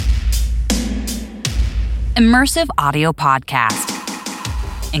Immersive Audio Podcast.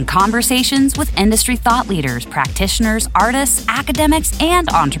 In conversations with industry thought leaders, practitioners, artists, academics, and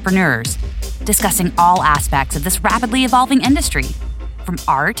entrepreneurs, discussing all aspects of this rapidly evolving industry, from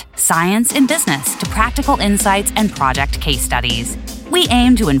art, science, and business to practical insights and project case studies. We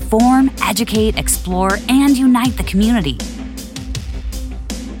aim to inform, educate, explore, and unite the community.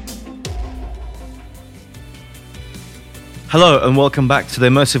 Hello and welcome back to the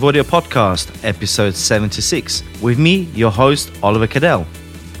Immersive Audio Podcast, episode 76, with me, your host, Oliver Cadell.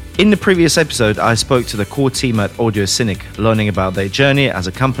 In the previous episode, I spoke to the core team at Audioscenic, learning about their journey as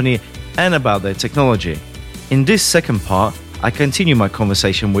a company and about their technology. In this second part, I continue my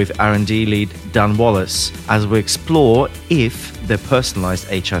conversation with R&D lead Dan Wallace as we explore if the personalized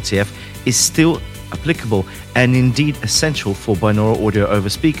HRTF is still applicable and indeed essential for binaural audio over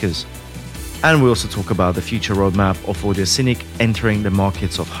speakers. And we also talk about the future roadmap of Audioscenic entering the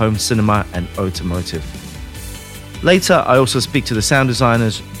markets of home cinema and automotive. Later, I also speak to the sound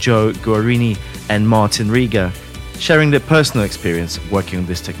designers Joe Guarini and Martin Riga, sharing their personal experience working on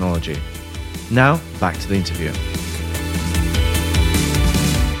this technology. Now, back to the interview.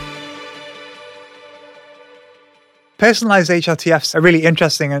 Personalized HRTFs are really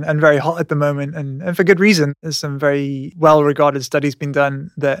interesting and very hot at the moment, and for good reason. There's some very well-regarded studies being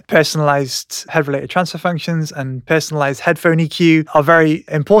done that personalized head-related transfer functions and personalized headphone EQ are very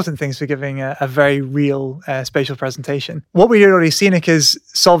important things for giving a very real spatial presentation. What we do at Audioscenic is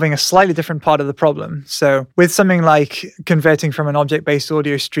solving a slightly different part of the problem. So with something like converting from an object-based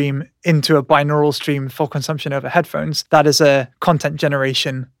audio stream into a binaural stream for consumption over headphones, that is a content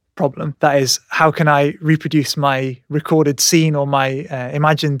generation problem. That is, how can I reproduce my recorded scene or my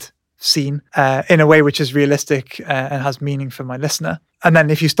imagined scene in a way which is realistic and has meaning for my listener? And then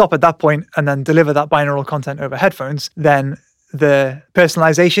if you stop at that point and then deliver that binaural content over headphones, then the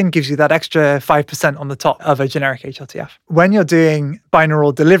personalization gives you that extra 5% on the top of a generic HRTF. When you're doing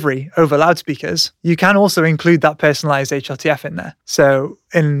binaural delivery over loudspeakers, you can also include that personalized HRTF in there. So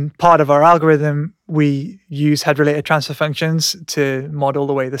in part of our algorithm, we use head-related transfer functions to model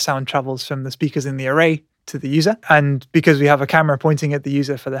the way the sound travels from the speakers in the array to the user. And because we have a camera pointing at the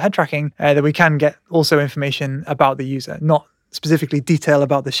user for the head tracking, that we can get also information about the user, not specifically detail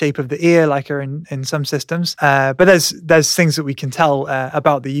about the shape of the ear like are in some systems. But there's things that we can tell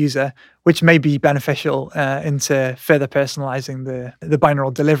about the user, which may be beneficial into further personalizing the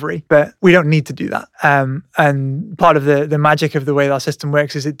binaural delivery. But we don't need to do that. And part of the magic of the way our system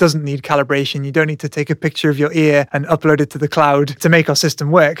works is it doesn't need calibration. You don't need to take a picture of your ear and upload it to the cloud to make our system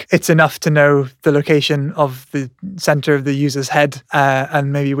work. It's enough to know the location of the center of the user's head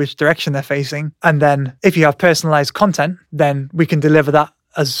and maybe which direction they're facing. And then if you have personalized content, then we can deliver that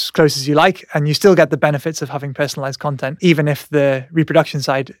as close as you like, and you still get the benefits of having personalized content, even if the reproduction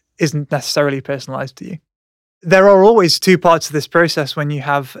side isn't necessarily personalized to you. There are always two parts of this process when you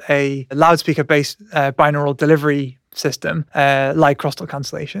have a loudspeaker-based binaural delivery system, like crosstalk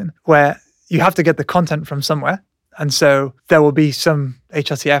cancellation, where you have to get the content from somewhere. And so there will be some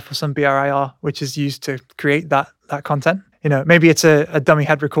HRTF or some BRIR, which is used to create that content. You know, maybe it's a dummy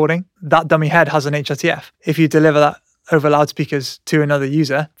head recording. That dummy head has an HRTF. If you deliver that over loudspeakers to another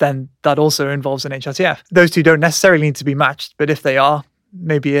user, then that also involves an HRTF. Those two don't necessarily need to be matched, but if they are,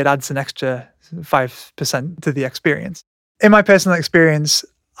 maybe it adds an extra 5% to the experience. In my personal experience,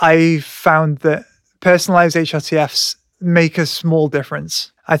 I found that personalized HRTFs make a small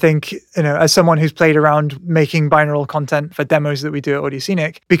difference. I think, as someone who's played around making binaural content for demos that we do at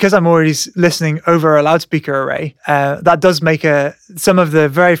Audioscenic, because I'm always listening over a loudspeaker array, that does make some of the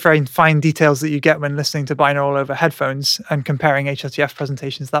very, very fine details that you get when listening to binaural over headphones and comparing HRTF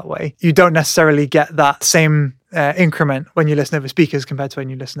presentations that way. You don't necessarily get that same increment when you listen over speakers compared to when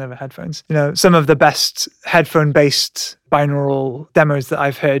you listen over headphones. Some of the best headphone-based binaural demos that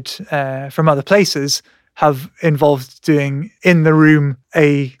I've heard from other places have involved doing in the room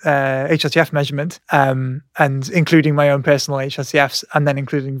a HRTF measurement and including my own personal HRTFs and then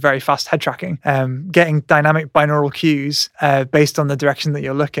including very fast head tracking, getting dynamic binaural cues based on the direction that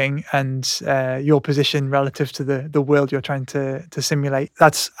you're looking and your position relative to the world you're trying to simulate.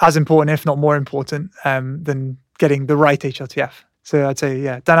 That's as important, if not more important, than getting the right HRTF. So I'd say,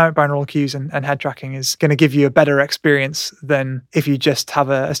 dynamic binaural cues and head tracking is going to give you a better experience than if you just have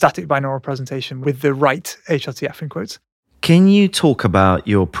a static binaural presentation with the right HRTF in quotes. Can you talk about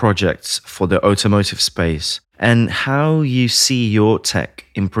your projects for the automotive space and how you see your tech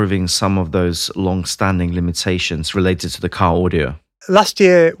improving some of those long-standing limitations related to the car audio? Last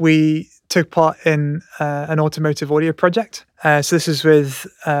year, we took part in an automotive audio project. So this is with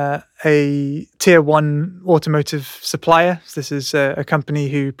a tier 1 automotive supplier. So this is a company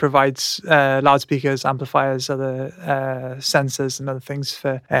who provides loudspeakers, amplifiers, other sensors and other things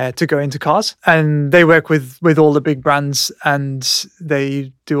for to go into cars. And they work with all the big brands, and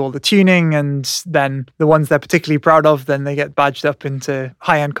they do all the tuning, and then the ones they're particularly proud of, then they get badged up into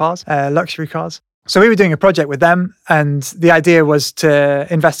high-end cars, luxury cars. So we were doing a project with them, and the idea was to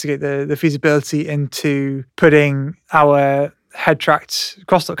investigate the feasibility into putting our head-tracked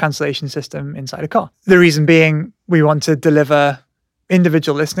crosstalk cancellation system inside a car. The reason being, we want to deliver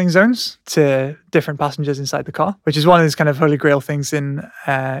individual listening zones to different passengers inside the car, which is one of those kind of holy grail things in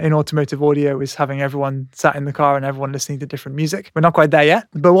automotive audio, is having everyone sat in the car and everyone listening to different music. We're not quite there yet,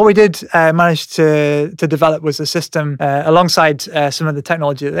 but what we did manage to develop was a system alongside some of the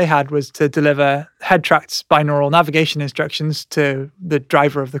technology that they had, was to deliver head-tracked binaural navigation instructions to the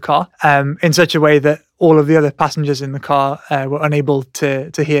driver of the car in such a way that all of the other passengers in the car were unable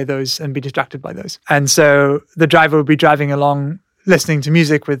to hear those and be distracted by those. And so the driver would be driving along, listening to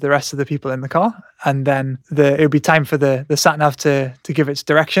music with the rest of the people in the car, and then it would be time for the sat nav to give its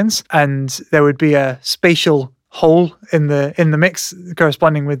directions, and there would be a spatial hole in the mix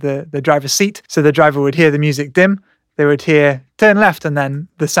corresponding with the driver's seat. So the driver would hear the music dim, they would hear turn left, and then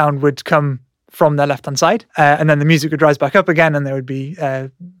the sound would come from their left-hand side, and then the music would rise back up again, and they would be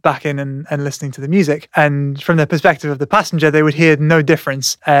back in and listening to the music. And from the perspective of the passenger, they would hear no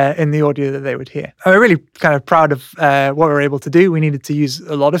difference in the audio that they would hear. And we're really kind of proud of what we were able to do. We needed to use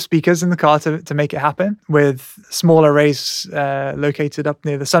a lot of speakers in the car to make it happen, with small arrays located up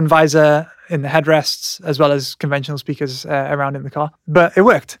near the sun visor, in the headrests, as well as conventional speakers around in the car. But it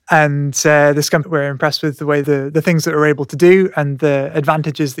worked. And this company, we're impressed with the way the things that we're able to do and the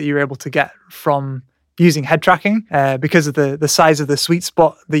advantages that you're able to get from using head tracking, because of the size of the sweet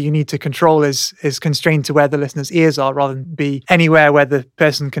spot that you need to control is constrained to where the listener's ears are, rather than be anywhere where the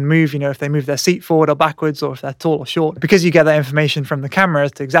person can move, if they move their seat forward or backwards, or if they're tall or short. Because you get that information from the camera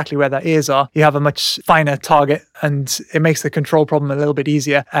as to exactly where their ears are, you have a much finer target, and it makes the control problem a little bit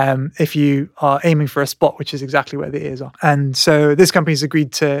easier if you are aiming for a spot which is exactly where the ears are. And so this company's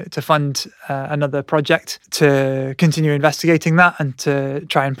agreed to fund another project to continue investigating that and to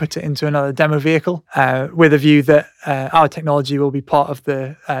try and put it into another demo vehicle, with a view that our technology will be part of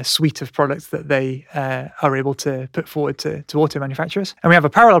the suite of products that they are able to put forward to auto manufacturers. And we have a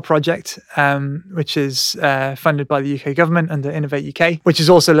parallel project which is funded by the UK government under Innovate UK, which is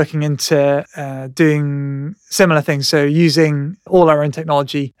also looking into doing similar things. So using all our own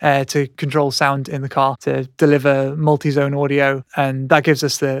technology to control sound in the car, to deliver multi-zone audio, and that gives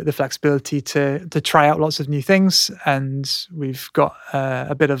us the flexibility to try out lots of new things. And we've got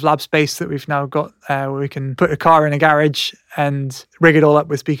a bit of lab space that we've now got where we can put a car in a garage and rig it all up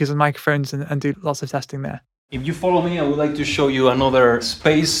with speakers and microphones and do lots of testing there. If you follow me, I would like to show you another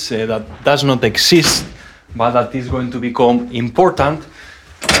space that does not exist, but that is going to become important.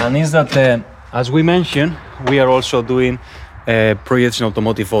 And is that, as we mentioned, we are also doing projects in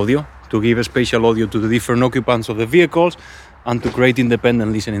automotive audio to give spatial audio to the different occupants of the vehicles and to create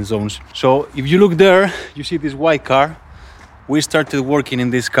independent listening zones. So if you look there, you see this white car. We started working in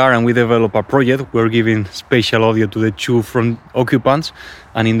this car and we developed a project. We're giving spatial audio to the two front occupants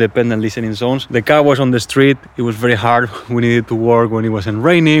and independent listening zones. The car was on the street. It was very hard. We needed to work when it wasn't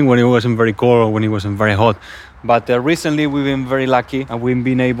raining, when it wasn't very cold, or when it wasn't very hot. But recently we've been very lucky and we've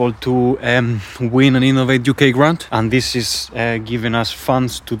been able to win an Innovate UK grant. And this is giving us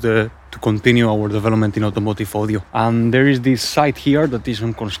funds to continue our development in automotive audio. And there is this site here that is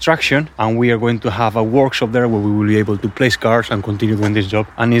on construction, and we are going to have a workshop there where we will be able to place cars and continue doing this job.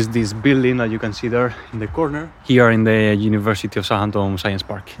 And it's this building that you can see there in the corner, here in the University of Southampton Science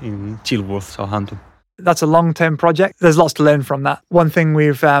Park in Chilworth, Southampton. That's a long-term project. There's lots to learn from that. One thing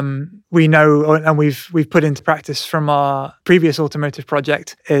we know and we've put into practice from our previous automotive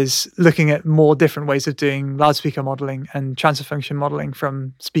project is looking at more different ways of doing loudspeaker modeling and transfer function modeling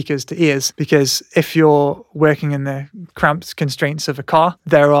from speakers to ears. Because if you're working in the cramped constraints of a car,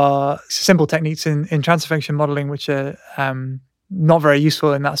 there are simple techniques in transfer function modeling which are not very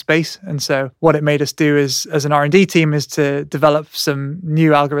useful in that space. And so what it made us do is, as an R&D team, is to develop some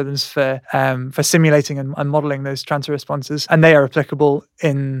new algorithms for simulating and modeling those transfer responses. And they are applicable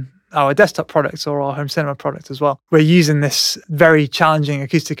in our desktop products or our home cinema product as well. We're using this very challenging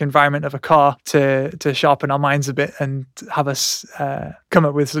acoustic environment of a car to sharpen our minds a bit and have us come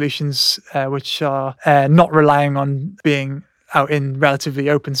up with solutions which are not relying on being out in relatively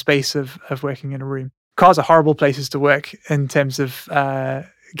open space of working in a room. Cars are horrible places to work in terms of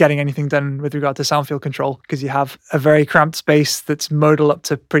getting anything done with regard to sound field control, because you have a very cramped space that's modal up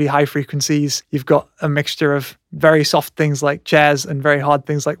to pretty high frequencies. You've got a mixture of very soft things like chairs and very hard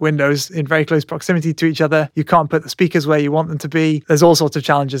things like windows in very close proximity to each other. You can't put the speakers where you want them to be. There's all sorts of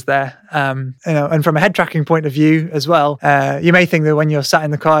challenges there. And from a head tracking point of view as well, you may think that when you're sat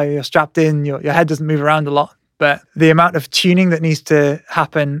in the car, you're strapped in, your head doesn't move around a lot. But the amount of tuning that needs to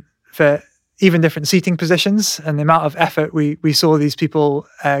happen for even different seating positions and the amount of effort we saw these people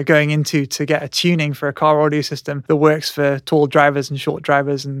going into to get a tuning for a car audio system that works for tall drivers and short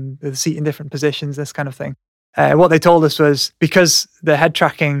drivers and the seat in different positions, this kind of thing. What they told us was because the head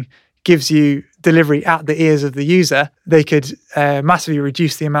tracking gives you delivery at the ears of the user, they could massively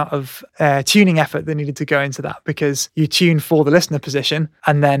reduce the amount of tuning effort that needed to go into that, because you tune for the listener position,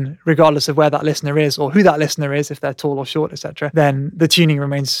 and then regardless of where that listener is or who that listener is, if they're tall or short, etc., then the tuning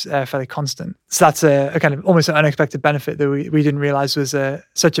remains fairly constant. So that's a kind of almost an unexpected benefit that we didn't realize was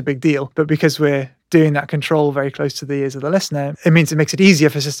such a big deal. But because we're doing that control very close to the ears of the listener, it makes it easier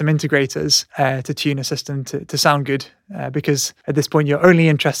for system integrators to tune a system to sound good, because at this point you're only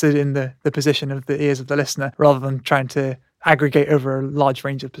interested in the position of the ears of the listener rather than trying to aggregate over a large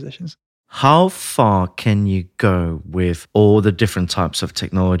range of positions. How far can you go with all the different types of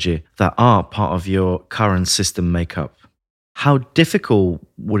technology that are part of your current system makeup? How difficult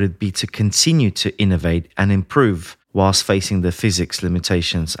would it be to continue to innovate and improve whilst facing the physics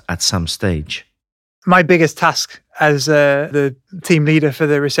limitations at some stage? My biggest task as the team leader for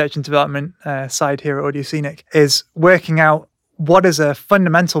the research and development side here at Audioscenic is working out what is a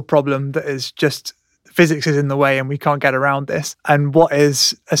fundamental problem that is just physics is in the way and we can't get around this, and what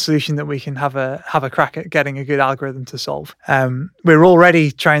is a solution that we can have a crack at getting a good algorithm to solve. We're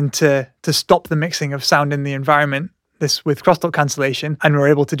already trying to stop the mixing of sound in the environment, this with crosstalk cancellation, and we're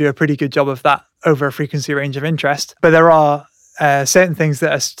able to do a pretty good job of that over a frequency range of interest. But there are certain things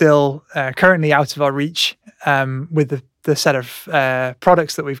that are still currently out of our reach with the set of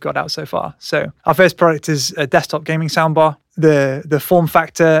products that we've got out so far. So our first product is a desktop gaming soundbar. The form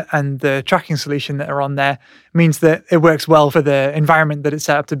factor and the tracking solution that are on there means that it works well for the environment that it's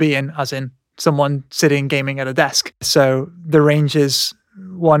set up to be in, as in someone sitting gaming at a desk. So the range is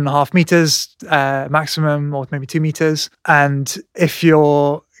 1.5 meters maximum, or maybe 2 meters. And if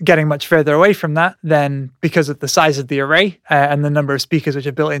you're getting much further away from that, then because of the size of the array and the number of speakers which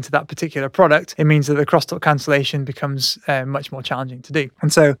are built into that particular product, it means that the crosstalk cancellation becomes much more challenging to do.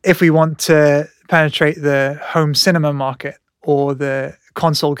 And so if we want to penetrate the home cinema market or the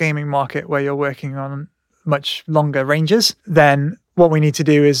console gaming market where you're working on much longer ranges, then what we need to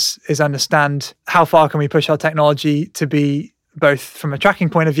do is understand how far can we push our technology to be both from a tracking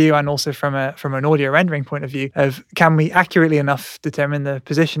point of view and also from an audio rendering point of view of, can we accurately enough determine the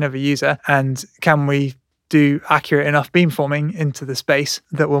position of a user, and can we do accurate enough beamforming into the space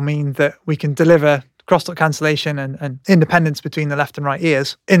that will mean that we can deliver crosstalk cancellation and independence between the left and right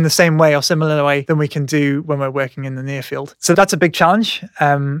ears in the same way or similar way than we can do when we're working in the near field. So that's a big challenge,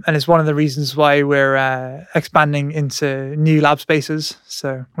 and it's one of the reasons why we're expanding into new lab spaces.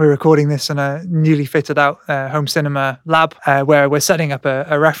 So we're recording this in a newly fitted out home cinema lab where we're setting up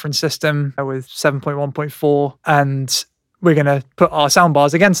a reference system with 7.1.4, and we're going to put our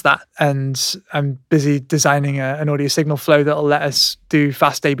soundbars against that. And I'm busy designing an audio signal flow that will let us do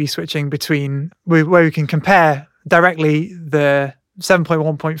fast A/B switching between where we can compare directly the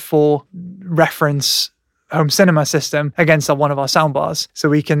 7.1.4 reference home cinema system against one of our soundbars. So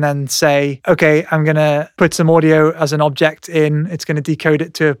we can then say, okay, I'm going to put some audio as an object in. It's going to decode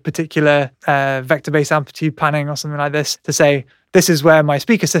it to a particular vector-based amplitude panning or something like this to say, this is where my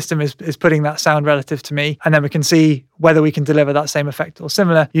speaker system is putting that sound relative to me. And then we can see whether we can deliver that same effect or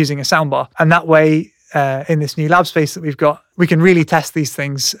similar using a soundbar. And that way, in this new lab space that we've got, we can really test these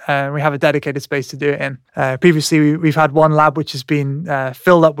things. We have a dedicated space to do it in. Previously, we've had one lab which has been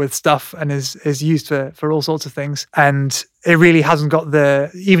filled up with stuff and is used for all sorts of things. And it really hasn't got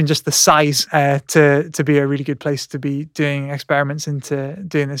even just the size to be a really good place to be doing experiments into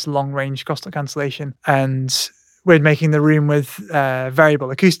doing this long range crosstalk cancellation. And we're making the room with variable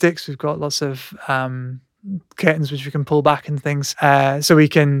acoustics. We've got lots of curtains which we can pull back and things, so we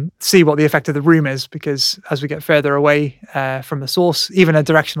can see what the effect of the room is, because as we get further away from the source, even a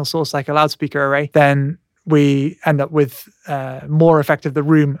directional source like a loudspeaker array, then we end up with more effect of the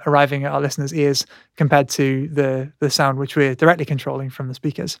room arriving at our listeners' ears compared to the sound which we're directly controlling from the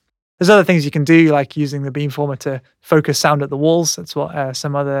speakers. There's other things you can do, like using the beamformer to focus sound at the walls. That's what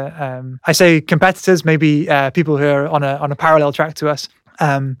some other, I say competitors, maybe people who are on a parallel track to us,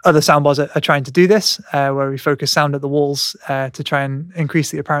 Other soundbars are trying to do this, where we focus sound at the walls to try and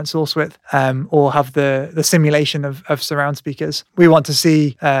increase the apparent source width, or have the simulation of surround speakers. We want to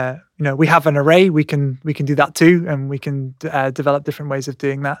see, we have an array, we can do that too, and we can develop different ways of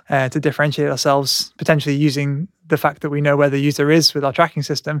doing that to differentiate ourselves, potentially using the fact that we know where the user is with our tracking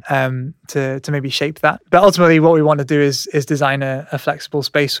system to maybe shape that. But ultimately, what we want to do is design a flexible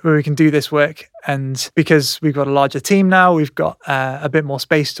space where we can do this work. And because we've got a larger team now, we've got a bit more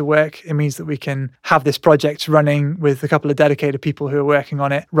space to work. It means that we can have this project running with a couple of dedicated people who are working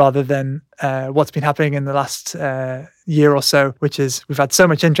on it, rather than what's been happening in the last year or so, which is we've had so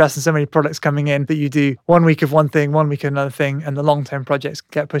much interest and so many products coming in that you do 1 week of one thing, 1 week of another thing, and the long-term projects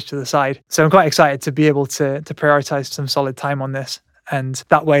get pushed to the side. So I'm quite excited to be able to prioritize some solid time on this. And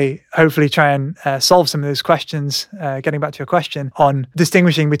that way, hopefully try and solve some of those questions, getting back to your question on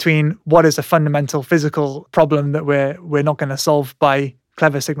distinguishing between what is a fundamental physical problem that we're not going to solve by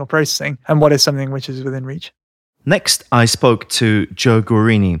clever signal processing and what is something which is within reach. Next, I spoke to Joe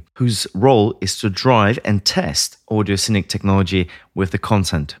Guarini, whose role is to drive and test Audioscenic technology with the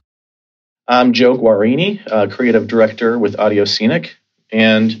content. I'm Joe Guarini, creative director with Audioscenic.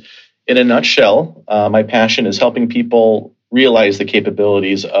 And in a nutshell, my passion is helping people realize the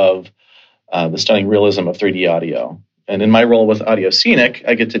capabilities of the stunning realism of 3D audio. And in my role with Audioscenic,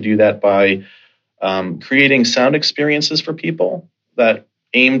 I get to do that by creating sound experiences for people that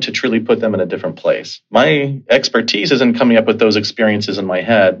aim to truly put them in a different place. My expertise is in coming up with those experiences in my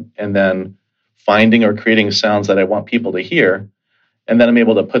head and then finding or creating sounds that I want people to hear. And then I'm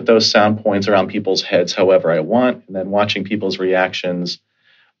able to put those sound points around people's heads however I want, and then watching people's reactions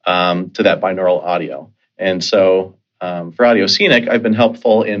to that binaural audio. And so for Audioscenic, I've been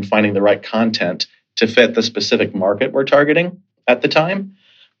helpful in finding the right content to fit the specific market we're targeting at the time,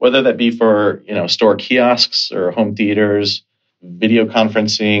 whether that be for store kiosks or home theaters, video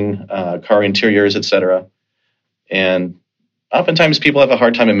conferencing, car interiors, etc. And oftentimes people have a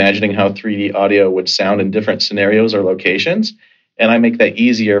hard time imagining how 3D audio would sound in different scenarios or locations. And I make that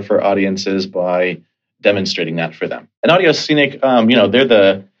easier for audiences by demonstrating that for them. And Audioscenic,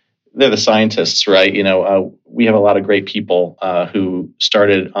 they're the scientists, right? We have a lot of great people who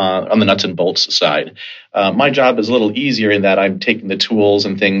started on the nuts and bolts side. My job is a little easier in that I'm taking the tools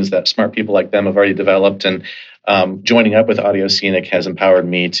and things that smart people like them have already developed, and joining up with Audioscenic has empowered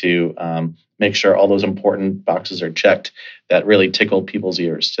me to make sure all those important boxes are checked that really tickle people's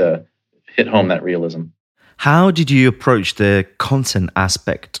ears to hit home that realism. How did you approach the content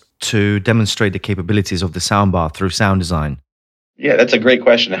aspect to demonstrate the capabilities of the soundbar through sound design? Yeah, that's a great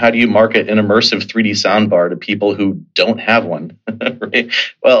question. How do you market an immersive 3D soundbar to people who don't have one? Right?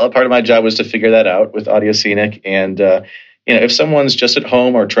 Well, a part of my job was to figure that out with Audioscenic. And if someone's just at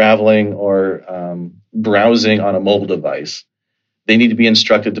home or traveling or browsing on a mobile device, they need to be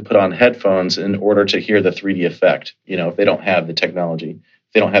instructed to put on headphones in order to hear the 3D effect. If they don't have the technology,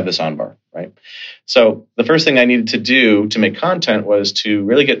 if they don't have the soundbar, right? So the first thing I needed to do to make content was to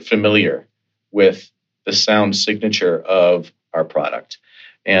really get familiar with the sound signature of our product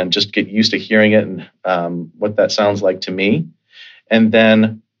and just get used to hearing it and what that sounds like to me. And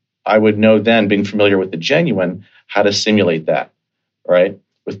then I would know then, being familiar with the genuine, how to simulate that, right,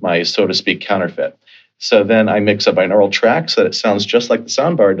 with my, so to speak, counterfeit. So then I mix a binaural track so that it sounds just like the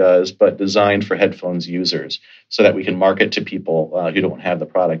soundbar does, but designed for headphones users so that we can market to people who don't have the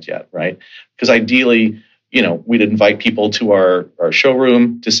product yet, right? Because ideally, we'd invite people to our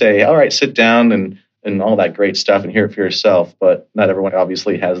showroom to say, all right, sit down and all that great stuff and hear it for yourself. But not everyone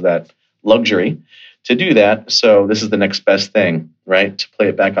obviously has that luxury to do that. So this is the next best thing, right? To play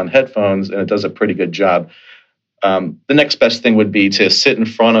it back on headphones, and it does a pretty good job. The next best thing would be to sit in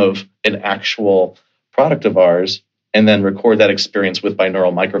front of an actual product of ours and then record that experience with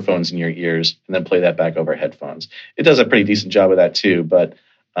binaural microphones in your ears and then play that back over headphones. It does a pretty decent job of that too, but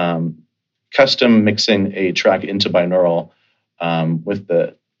custom mixing a track into binaural with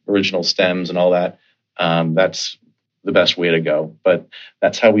the original stems and all that, that's the best way to go. But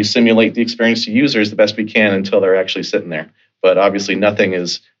that's how we simulate the experience to users the best we can until they're actually sitting there. But obviously nothing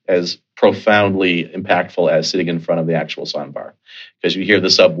is as profoundly impactful as sitting in front of the actual soundbar, because you hear the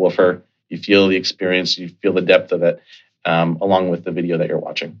subwoofer, you feel the experience, you feel the depth of it, along with the video that you're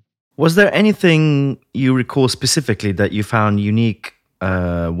watching. Was there anything you recall specifically that you found unique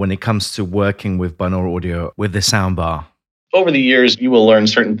when it comes to working with binaural audio with the soundbar? Over the years, you will learn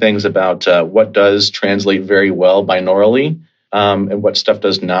certain things about what does translate very well binaurally and what stuff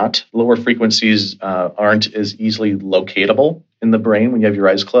does not. Lower frequencies aren't as easily locatable in the brain when you have your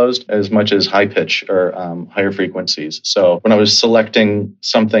eyes closed as much as high pitch or higher frequencies. So when I was selecting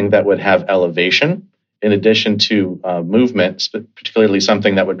something that would have elevation in addition to movement, particularly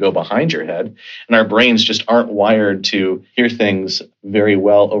something that would go behind your head. And our brains just aren't wired to hear things very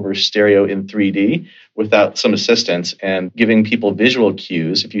well over stereo in 3D without some assistance. And giving people visual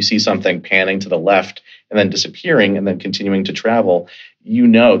cues, if you see something panning to the left and then disappearing and then continuing to travel, you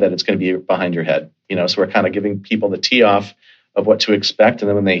know that it's going to be behind your head. So we're kind of giving people the tee off of what to expect. And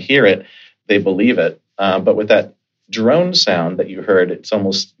then when they hear it, they believe it. But with that drone sound that you heard, it's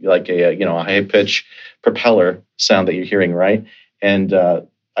almost like a high pitch propeller sound that you're hearing, right? And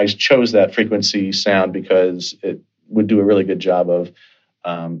I chose that frequency sound because it would do a really good job of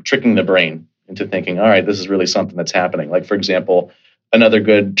tricking the brain into thinking, all right, this is really something that's happening. Like, for example, another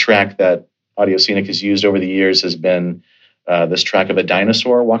good track that Audioscenic has used over the years has been this track of a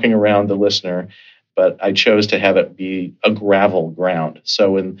dinosaur walking around the listener, but I chose to have it be a gravel ground.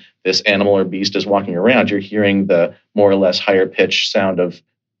 So when this animal or beast is walking around, you're hearing the more or less higher pitched sound of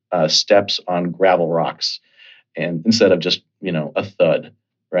steps on gravel rocks, and instead of just, a thud,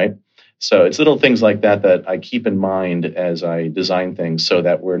 right? So it's little things like that that I keep in mind as I design things so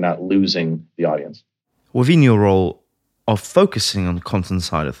that we're not losing the audience. Within your role of focusing on the content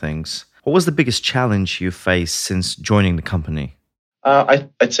side of things, what was the biggest challenge you faced since joining the company?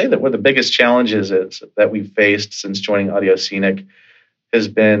 I'd say that one of the biggest challenges that we've faced since joining Audioscenic has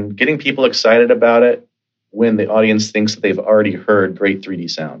been getting people excited about it when the audience thinks that they've already heard great 3D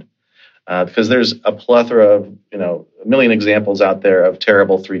sound. Because there's a plethora of, a million examples out there of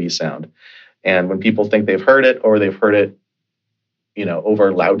terrible 3D sound. And when people think they've heard it, or they've heard it,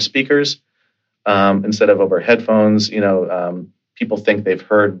 over loudspeakers instead of over headphones, people think they've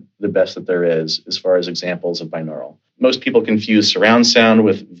heard the best that there is as far as examples of binaural. Most people confuse surround sound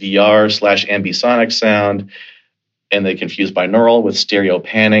with VR/ambisonic sound, and they confuse binaural with stereo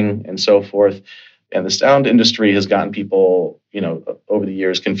panning and so forth. And the sound industry has gotten people, over the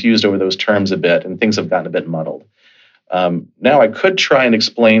years confused over those terms a bit, and things have gotten a bit muddled. Now I could try and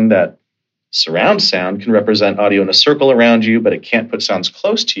explain that surround sound can represent audio in a circle around you, but it can't put sounds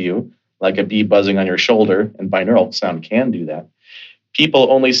close to you, like a bee buzzing on your shoulder, and binaural sound can do that.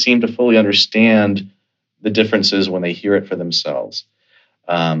 People only seem to fully understand the differences when they hear it for themselves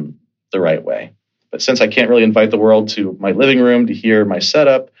the right way. But since I can't really invite the world to my living room to hear my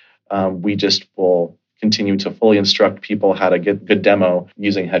setup, we just will continue to fully instruct people how to get good demo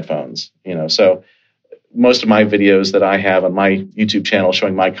using headphones. So most of my videos that I have on my YouTube channel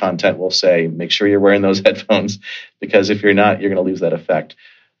showing my content will say, make sure you're wearing those headphones, because if you're not, you're going to lose that effect.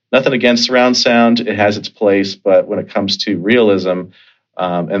 Nothing against surround sound. It has its place. But when it comes to realism,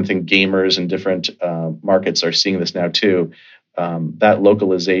 and I think gamers in different markets are seeing this now too, that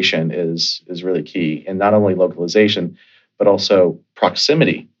localization is really key. And not only localization, but also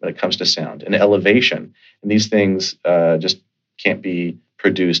proximity when it comes to sound and elevation. And these things just can't be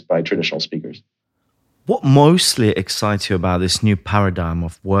produced by traditional speakers. What mostly excites you about this new paradigm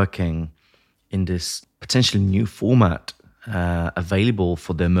of working in this potentially new format available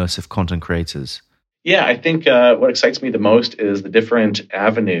for the immersive content creators? Yeah, I think what excites me the most is the different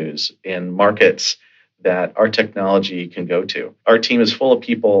avenues and markets that our technology can go to. Our team is full of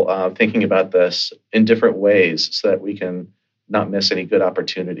people thinking about this in different ways so that we can not miss any good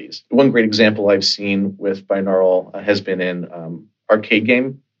opportunities. One great example I've seen with binaural has been in arcade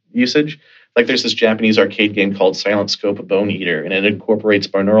game usage. Like there's this Japanese arcade game called Silent Scope Bone Eater, and it incorporates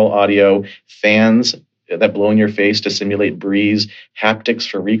binaural audio, fans that blow in your face to simulate breeze, haptics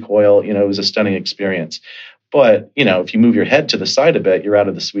for recoil. It was a stunning experience. But, if you move your head to the side a bit, you're out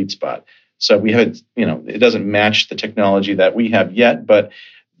of the sweet spot. So we haven't, it doesn't match the technology that we have yet, but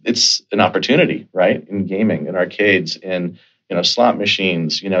it's an opportunity, right? In gaming, in arcades, in, slot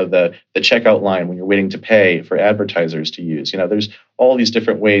machines, the checkout line when you're waiting to pay for advertisers to use. There's all these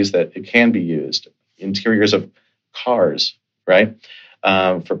different ways that it can be used. Interiors of cars, right?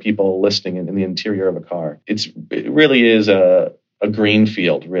 For people listening in the interior of a car. It really is a green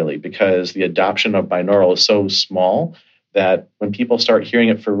field, really, because the adoption of binaural is so small that when people start hearing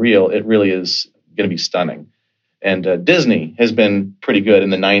it for real, it really is going to be stunning. And Disney has been pretty good in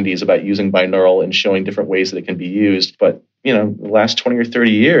the 90s about using binaural and showing different ways that it can be used. But, the last 20 or 30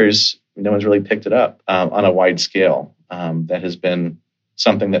 years, no one's really picked it up on a wide scale. That has been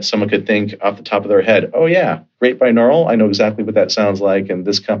something that someone could think off the top of their head, oh yeah, great binaural, I know exactly what that sounds like, and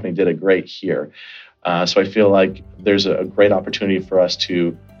this company did it great here. So I feel like there's a great opportunity for us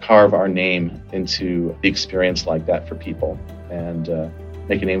to carve our name into the experience like that for people, and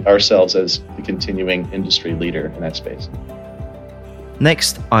make a name ourselves as the continuing industry leader in that space.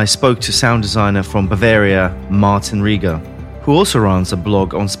 Next, I spoke to sound designer from Bavaria, Martin Rieger, who also runs a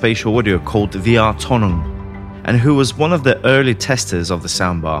blog on spatial audio called VR Tonung, and who was one of the early testers of the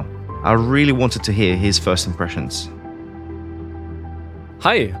soundbar. I really wanted to hear his first impressions.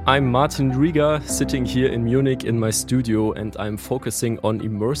 Hi, I'm Martin Rieger, sitting here in Munich in my studio, and I'm focusing on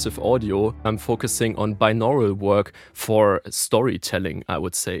immersive audio. I'm focusing on binaural work for storytelling, I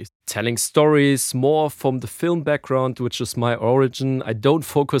would say. Telling stories more from the film background, which is my origin. I don't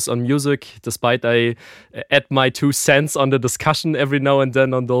focus on music, despite I add my 2 cents on the discussion every now and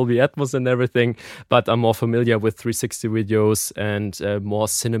then on Dolby Atmos and everything. But I'm more familiar with 360 videos and more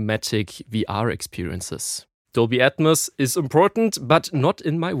cinematic VR experiences. Dolby Atmos is important, but not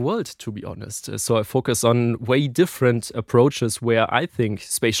in my world, to be honest. So I focus on way different approaches where I think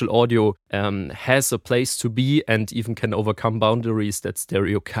spatial audio has a place to be and even can overcome boundaries that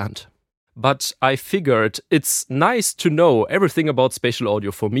stereo can't. But I figured it's nice to know everything about spatial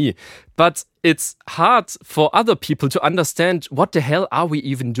audio for me, but it's hard for other people to understand what the hell are we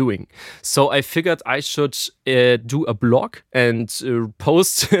even doing. So I figured I should do a blog and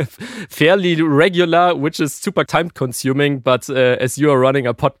post fairly regular, which is super time consuming. But as you are running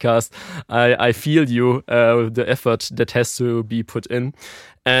a podcast, I feel you, the effort that has to be put in.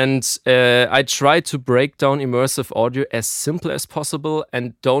 And I try to break down immersive audio as simple as possible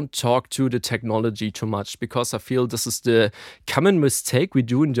and don't talk to the technology too much, because I feel this is the common mistake we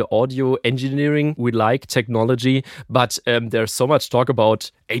do in the audio engineering. We like technology, but there's so much talk about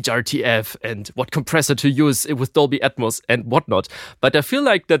HRTF and what compressor to use with Dolby Atmos and whatnot. But I feel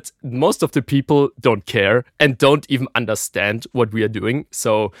like that most of the people don't care and don't even understand what we are doing.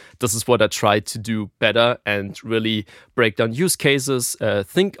 So this is what I try to do better and really break down use cases,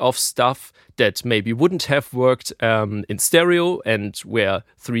 think of stuff that maybe wouldn't have worked in stereo and where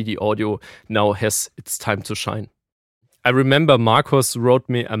 3D audio now has its time to shine. I remember Marcos wrote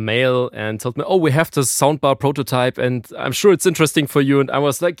me a mail and told me, oh, we have this soundbar prototype and I'm sure it's interesting for you. And I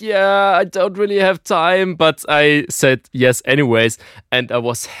was like, yeah, I don't really have time. But I said yes anyways. And I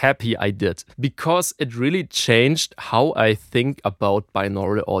was happy I did, because it really changed how I think about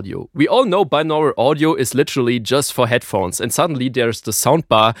binaural audio. We all know binaural audio is literally just for headphones. And suddenly there's the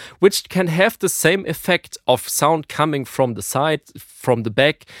soundbar, which can have the same effect of sound coming from the side, from the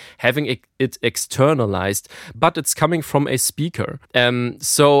back, having it externalized, but it's coming from a speaker.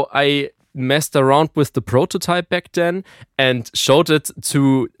 So I messed around with the prototype back then and showed it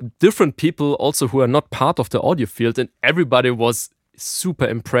to different people also who are not part of the audio field, and everybody was super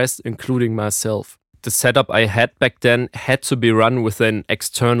impressed, including myself. The setup I had back then had to be run with an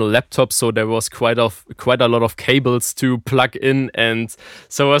external laptop, so there was quite a lot of cables to plug in, and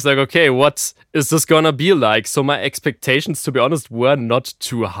so I was like, okay, what is this gonna be like? So my expectations, to be honest, were not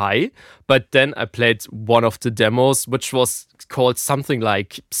too high, but then I played one of the demos, which was called something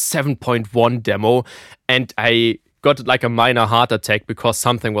like 7.1 demo, and I got like a minor heart attack because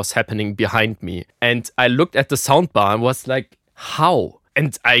something was happening behind me. And I looked at the soundbar and was like, how?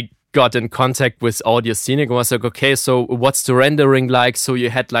 And I got in contact with Audioscenic and was like, okay, so what's the rendering like? So you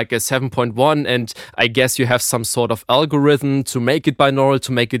had like a 7.1 and I guess you have some sort of algorithm to make it binaural,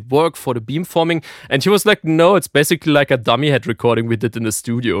 to make it work for the beamforming. And he was like, no, it's basically like a dummy head recording we did in the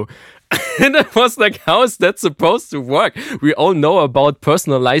studio. And I was like, how is that supposed to work? We all know about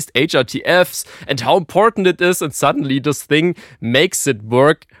personalized HRTFs and how important it is. And suddenly this thing makes it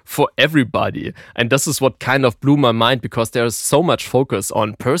work for everybody. And this is what kind of blew my mind, because there's so much focus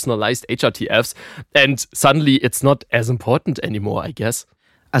on personalized HRTFs. And suddenly it's not as important anymore, I guess.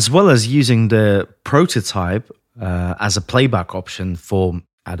 As well as using the prototype as a playback option for,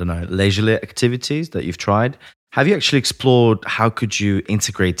 I don't know, leisurely activities that you've tried. Have you actually explored how could you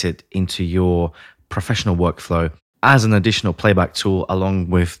integrate it into your professional workflow as an additional playback tool along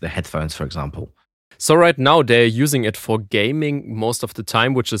with the headphones, for example? So right now they're using it for gaming most of the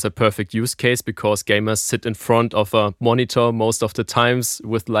time, which is a perfect use case because gamers sit in front of a monitor most of the times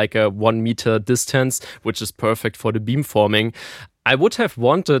with like a 1 meter distance, which is perfect for the beamforming. I would have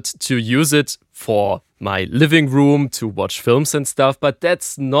wanted to use it for my living room to watch films and stuff, but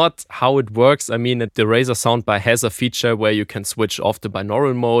that's not how it works. I mean, the Razer soundbar has a feature where you can switch off the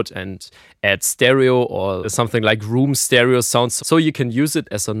binaural mode and add stereo or something like room stereo sounds, so you can use it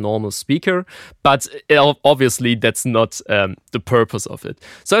as a normal speaker, but obviously that's not the purpose of it.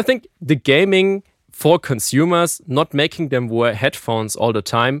 So I think the gaming for consumers, not making them wear headphones all the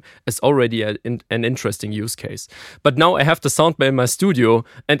time is already an interesting use case. But now I have the soundbar in my studio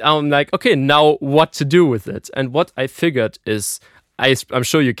and I'm like, okay, now what to do with it? And what I figured is, I'm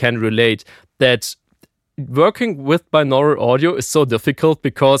sure you can relate, that working with binaural audio is so difficult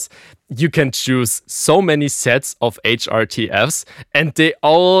because you can choose so many sets of HRTFs and they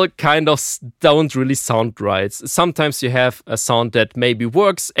all kind of don't really sound right. Sometimes you have a sound that maybe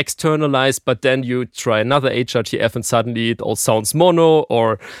works externalized, but then you try another HRTF and suddenly it all sounds mono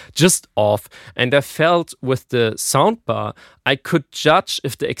or just off. And I felt with the soundbar, I could judge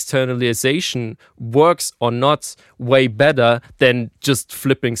if the externalization works or not way better than just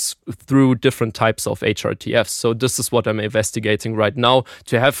flipping through different types of HRTFs. So this is what I'm investigating right now,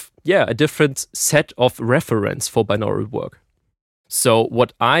 to have a different set of reference for binaural work. So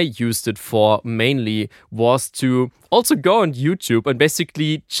what I used it for mainly was to also go on YouTube and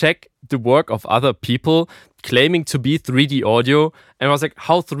basically check the work of other people claiming to be 3D audio. And I was like,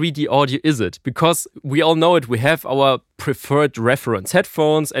 how 3D audio is it? Because we all know it. We have our preferred reference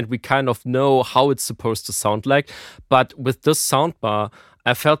headphones and we kind of know how it's supposed to sound like. But with this soundbar,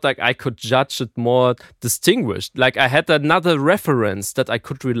 I felt like I could judge it more distinguished. Like I had another reference that I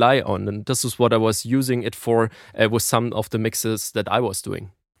could rely on. And this is what I was using it for with some of the mixes that I was doing.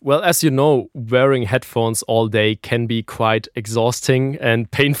 Well, as you know, wearing headphones all day can be quite exhausting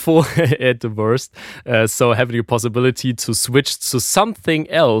and painful at the worst. So having the possibility to switch to something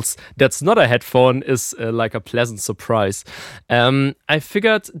else that's not a headphone is like a pleasant surprise. I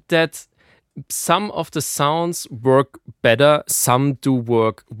figured that some of the sounds work better, some do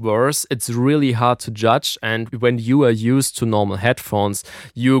work worse. It's really hard to judge. And when you are used to normal headphones,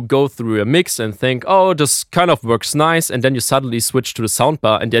 you go through a mix and think, oh, this kind of works nice. And then you suddenly switch to the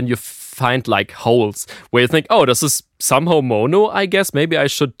soundbar and then you find like holes where you think, oh, this is somehow mono, I guess. Maybe I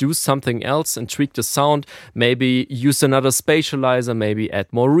should do something else and tweak the sound. Maybe use another spatializer, maybe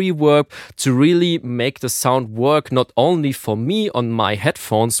add more reverb to really make the sound work not only for me on my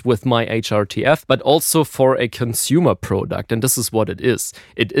headphones with my HRTF, but also for a consumer product. And this is what it is.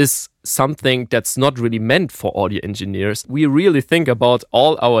 It is something that's not really meant for audio engineers. We really think about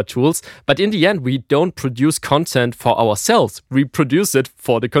all our tools, but in the end, we don't produce content for ourselves. We produce it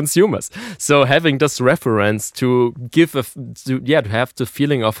for the consumers. So having this reference to give to have the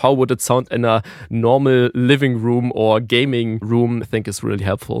feeling of how would it sound in a normal living room or gaming room, I think is really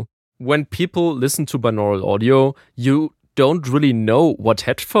helpful. When people listen to binaural audio, you don't really know what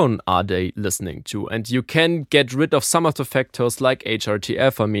headphone are they listening to. And you can get rid of some of the factors like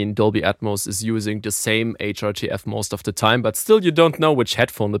HRTF. I mean, Dolby Atmos is using the same HRTF most of the time, but still you don't know which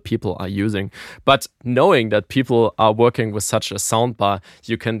headphone the people are using. But knowing that people are working with such a soundbar,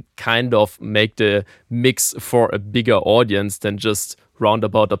 you can kind of make the mix for a bigger audience than just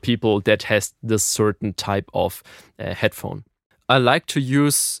roundabout a people that has this certain type of headphone. I like to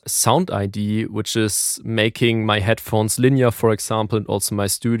use Sound ID, which is making my headphones linear, for example, and also my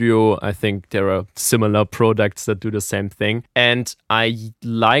studio. I think there are similar products that do the same thing. And I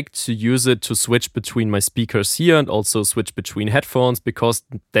like to use it to switch between my speakers here and also switch between headphones because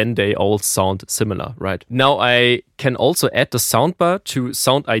then they all sound similar, right? Now I can also add the soundbar to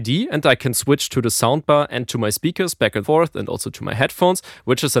Sound ID and I can switch to the soundbar and to my speakers back and forth and also to my headphones,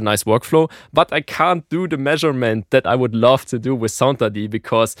 which is a nice workflow. But I can't do the measurement that I would love to do with Sound ID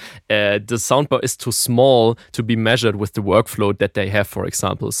because the soundbar is too small to be measured with the workflow that they have, for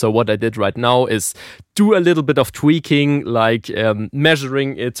example. So what I did right now is do a little bit of tweaking, like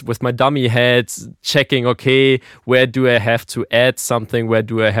measuring it with my dummy head, checking, okay, where do I have to add something? Where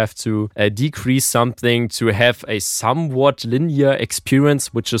do I have to decrease something to have a somewhat linear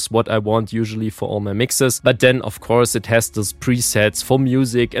experience, which is what I want usually for all my mixes. But then, of course, it has those presets for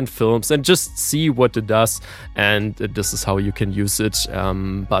music and films and just see what it does. And this is how you can use it,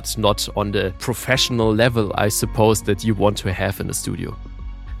 but not on the professional level, I suppose, that you want to have in the studio.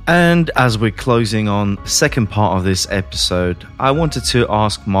 And as we're closing on the second part of this episode, I wanted to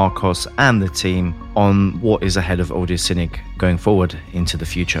ask Marcos and the team on what is ahead of Audioscenic going forward into the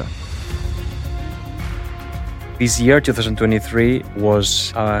future. This year, 2023,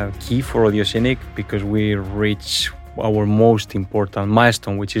 was key for Audioscenic because we reached our most important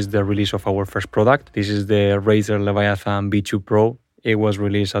milestone, which is the release of our first product. This is the Razer Leviathan B2 Pro. It was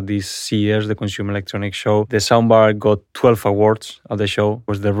released at this CES, the Consumer Electronics Show. The soundbar got 12 awards at the show. It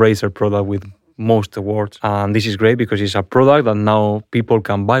was the Razer product with most awards. And this is great because it's a product that now people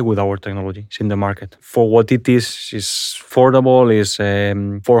can buy with our technology. It's in the market. For what it is, it's affordable. It's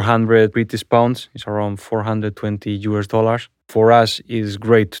 400 British pounds. It's around $420. For us, it's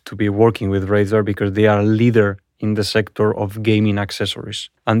great to be working with Razer because they are a leader in the sector of gaming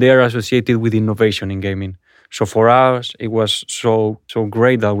accessories. And they are associated with innovation in gaming. So for us, it was so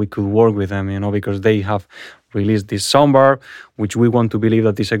great that we could work with them, because they have released this soundbar, which we want to believe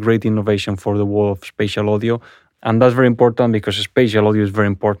that is a great innovation for the world of spatial audio. And that's very important because spatial audio is very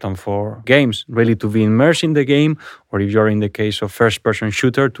important for games, really to be immersed in the game, or if you're in the case of first-person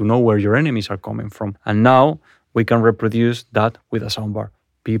shooter, to know where your enemies are coming from. And now we can reproduce that with a soundbar.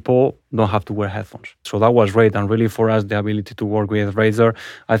 People don't have to wear headphones. So that was great. And really for us, the ability to work with Razer,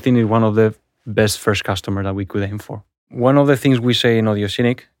 I think is one of the best first customers that we could aim for. One of the things we say in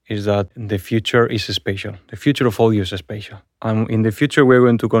Audioscenic is that the future is spatial. The future of audio is spatial. And in the future, we're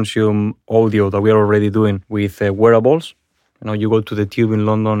going to consume audio that we are already doing with wearables. You go to the Tube in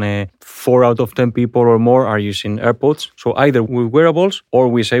London, 4 out of 10 people or more are using AirPods. So either with wearables or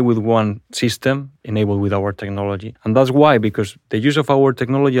we say with one system enabled with our technology. And that's why, because the use of our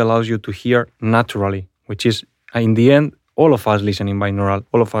technology allows you to hear naturally, which is, in the end, all of us listen in binaural,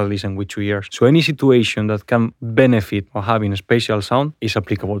 all of us listen with 2 ears. So any situation that can benefit of having spatial sound is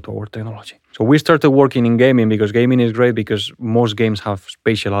applicable to our technology. So we started working in gaming because gaming is great because most games have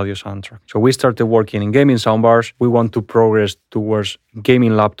spatial audio soundtrack. So we started working in gaming soundbars. We want to progress towards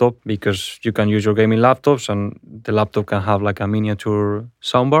gaming laptop because you can use your gaming laptops and the laptop can have like a miniature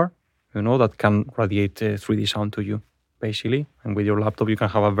soundbar, that can radiate 3D sound to you, basically. And with your laptop, you can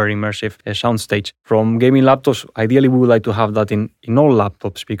have a very immersive sound stage. From gaming laptops, ideally, we would like to have that in all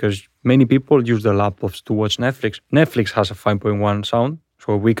laptops because many people use their laptops to watch Netflix. Netflix has a 5.1 sound,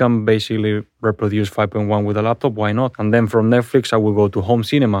 so we can basically reproduce 5.1 with a laptop. Why not? And then from Netflix, I will go to home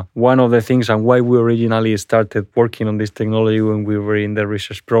cinema. One of the things and why we originally started working on this technology when we were in the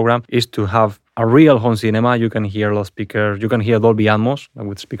research program is to have a real home cinema. You can hear loudspeakers, you can hear Dolby Atmos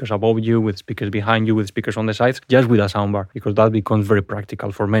with speakers above you, with speakers behind you, with speakers on the sides, just with a soundbar, because that becomes very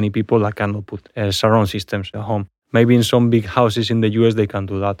practical for many people that cannot put surround systems at home. Maybe in some big houses in the US, they can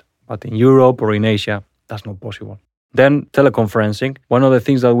do that. But in Europe or in Asia, that's not possible. Then teleconferencing. One of the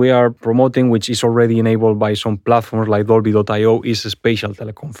things that we are promoting, which is already enabled by some platforms like Dolby.io, is spatial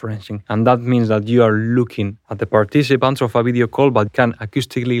teleconferencing. And that means that you are looking at the participants of a video call, but can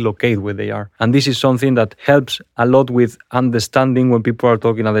acoustically locate where they are. And this is something that helps a lot with understanding when people are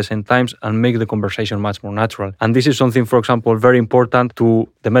talking at the same times and make the conversation much more natural. And this is something, for example, very important to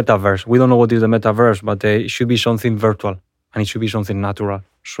the metaverse. We don't know what is the metaverse, but it should be something virtual and it should be something natural.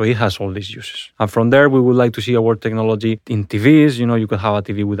 So it has all these uses. And from there, we would like to see our technology in TVs. You could have a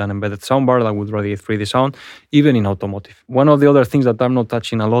TV with an embedded soundbar that would radiate 3D sound, even in automotive. One of the other things that I'm not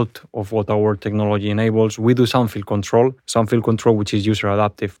touching a lot of what our technology enables, we do sound field control, which is user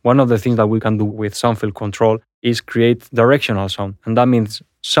adaptive. One of the things that we can do with sound field control is create directional sound. And that means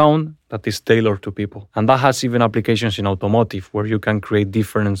sound that is tailored to people. And that has even applications in automotive where you can create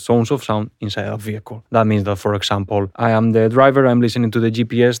different zones of sound inside a vehicle. That means that, for example, I am the driver, I'm listening to the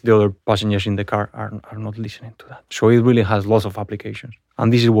GPS, the other passengers in the car are not listening to that. So it really has lots of applications.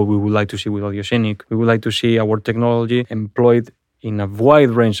 And this is what we would like to see with Audioscenic. We would like to see our technology employed in a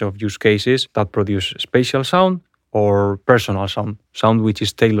wide range of use cases that produce spatial sound or personal sound which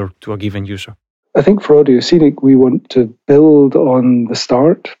is tailored to a given user. I think for Audioscenic, we want to build on the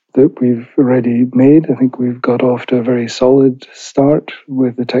start that we've already made. I think we've got off to a very solid start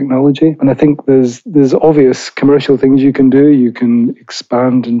with the technology. And I think there's obvious commercial things you can do. You can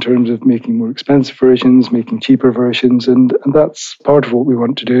expand in terms of making more expensive versions, making cheaper versions. And that's part of what we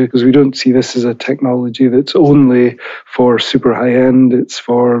want to do, because we don't see this as a technology that's only for super high end. It's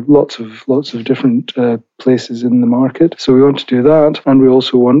for lots of different places in the market. So we want to do that. And we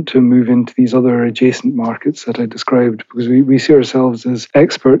also want to move into these other adjacent markets that I described, because we see ourselves as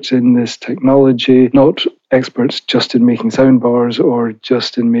experts in this technology, not experts just in making soundbars or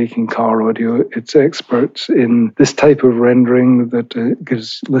just in making car audio. It's experts in this type of rendering that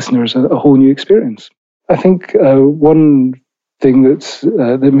gives listeners a whole new experience. I think one thing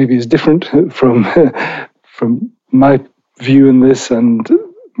that maybe is different from my view in this and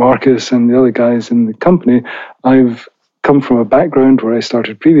Marcus and the other guys in the company, I've come from a background where I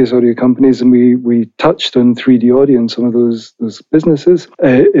started previous audio companies, and we touched on 3D audio in some of those businesses.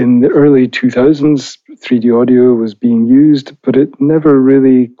 In the early 2000s, 3D audio was being used, but it never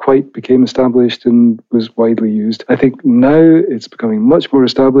really quite became established and was widely used. I think now it's becoming much more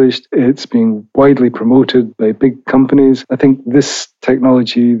established. It's being widely promoted by big companies. I think this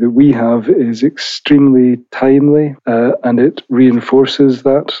technology that we have is extremely timely, and it reinforces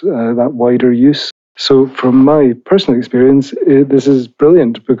that wider use. So from my personal experience, this is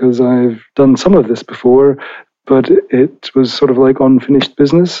brilliant, because I've done some of this before, but it was sort of like unfinished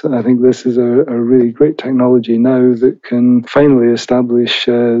business. I think this is a really great technology now that can finally establish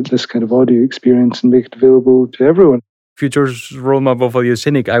this kind of audio experience and make it available to everyone. Future's roadmap of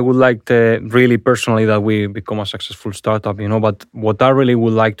Audioscenic, I would like to really personally that we become a successful startup, but what I really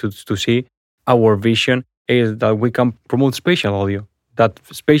would like to see, our vision, is that we can promote spatial audio. that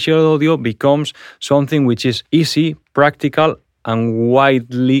spatial audio becomes something which is easy, practical, and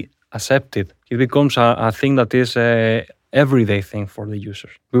widely accepted. It becomes a thing that is everyday thing for the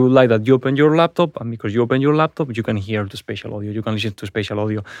users. We would like that you open your laptop, and because you open your laptop, you can hear the spatial audio, you can listen to spatial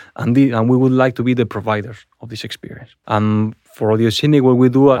audio, and we would like to be the providers of this experience. For Audioscenic, what we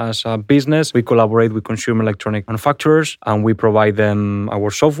do as a business, we collaborate with consumer electronic manufacturers, and we provide them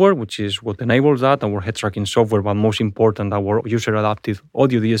our software, which is what enables that, our head tracking software, but most important, our user-adaptive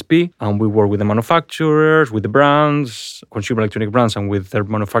audio DSP. And we work with the manufacturers, with the brands, consumer electronic brands, and with their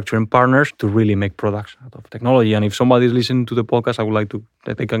manufacturing partners to really make products out of technology. And if somebody is listening to the podcast, I would like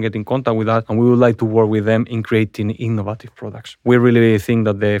that they can get in contact with us, and we would like to work with them in creating innovative products. We really think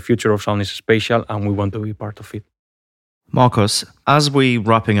that the future of sound is spatial, and we want to be part of it. Marcos, as we're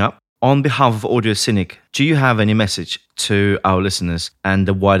wrapping up, on behalf of Audioscenic, do you have any message to our listeners and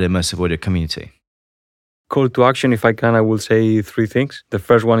the wider immersive audio community? Call to action, if I can, I will say 3 things. The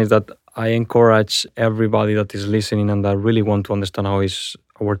first one is that I encourage everybody that is listening and that really want to understand how is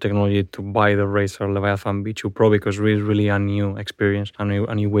our technology to buy the Razer Leviathan V2 Pro, because it is really a new experience, a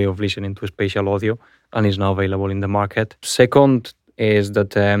new way of listening to spatial audio, and is now available in the market. Second is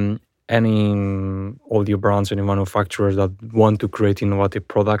that any audio brands, any manufacturers that want to create innovative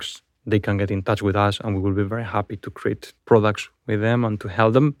products, they can get in touch with us, and we will be very happy to create products with them and to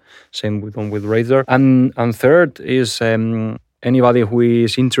help them. Same with Razer. And third is anybody who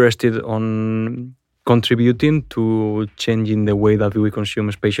is interested on contributing to changing the way that we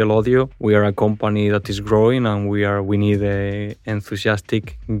consume spatial audio. We are a company that is growing, and we need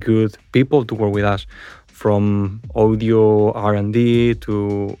enthusiastic, good people to work with us. From audio R&D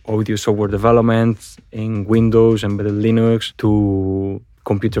to audio software development in Windows, embedded Linux, to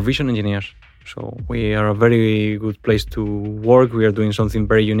computer vision engineers. So we are a very good place to work. We are doing something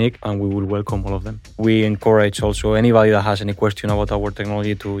very unique, and we will welcome all of them. We encourage also anybody that has any question about our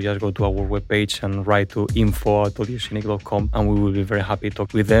technology to just go to our webpage and write to info@audioscenic.com, and we will be very happy to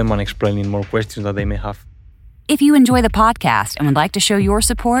talk with them and explaining more questions that they may have. If you enjoy the podcast and would like to show your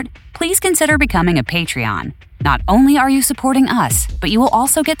support, please consider becoming a Patreon. Not only are you supporting us, but you will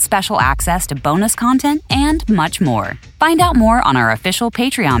also get special access to bonus content and much more. Find out more on our official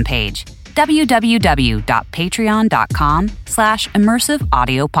Patreon page,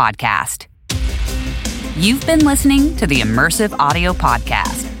 www.patreon.com/immersiveaudiopodcast. You've been listening to the Immersive Audio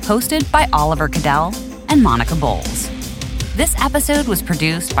Podcast, hosted by Oliver Cadell and Monica Bowles. This episode was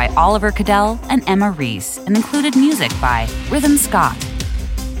produced by Oliver Cadell and Emma Reese and included music by Rhythm Scott.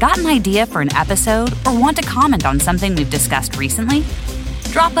 Got an idea for an episode or want to comment on something we've discussed recently?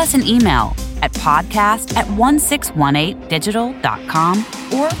 Drop us an email at podcast@1618digital.com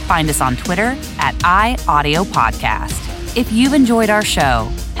or find us on Twitter @iAudioPodcast. If you've enjoyed our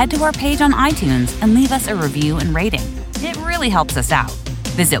show, head to our page on iTunes and leave us a review and rating. It really helps us out.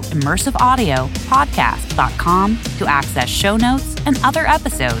 Visit immersiveaudiopodcast.com to access show notes and other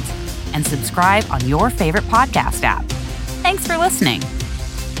episodes, and subscribe on your favorite podcast app. Thanks for listening.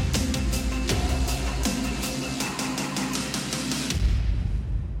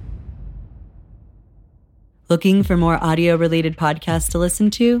 Looking for more audio-related podcasts to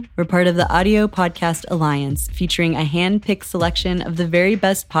listen to? We're part of the Audio Podcast Alliance, featuring a hand-picked selection of the very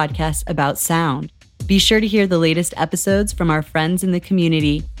best podcasts about sound. Be sure to hear the latest episodes from our friends in the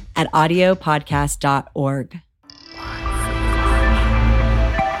community at audiopodcast.org.